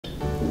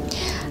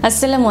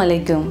Assalamu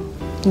alaikum.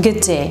 Good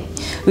day.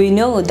 We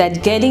know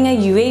that getting a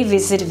UAE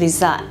visit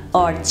visa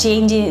or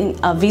changing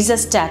a visa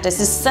status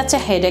is such a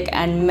headache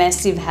and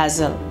massive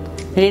hassle.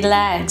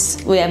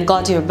 Relax, we have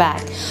got your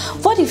back.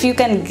 What if you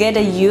can get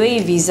a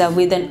UAE visa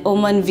with an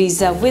Oman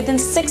visa within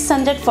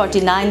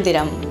 649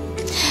 dirham?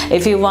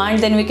 If you want,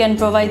 then we can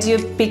provide you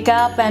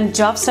pickup and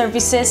drop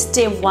services,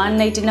 stay one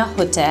night in a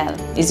hotel.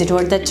 Is it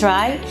worth a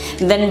try?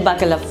 Then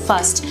buckle up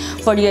fast.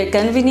 For your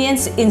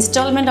convenience,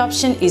 installment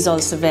option is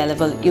also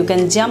available. You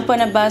can jump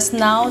on a bus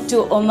now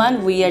to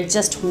Oman. We are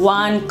just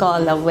one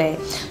call away.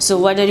 So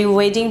what are you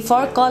waiting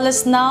for? Call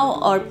us now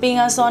or ping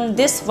us on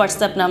this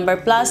WhatsApp number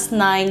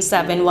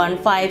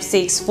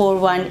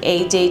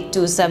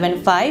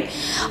 +971564188275,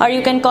 or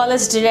you can call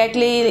us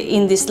directly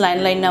in this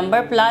landline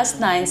number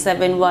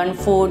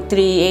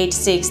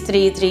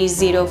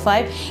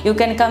 +971438633305. You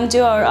can come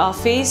to our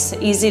office,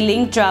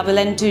 Easylink Travel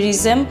and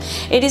Tourism.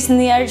 It is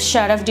near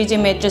Sharaf DJ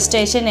Metro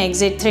Station,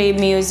 Exit 3,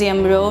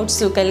 Museum Road,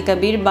 Souq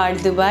Kabeer, Bur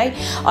Dubai,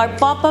 or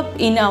pop up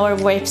in our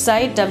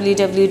website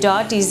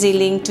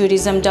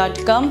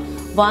www.easylinktourism.com.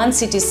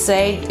 Once it is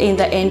said, in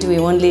the end we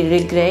only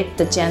regret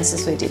the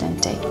chances we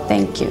didn't take.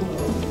 Thank you.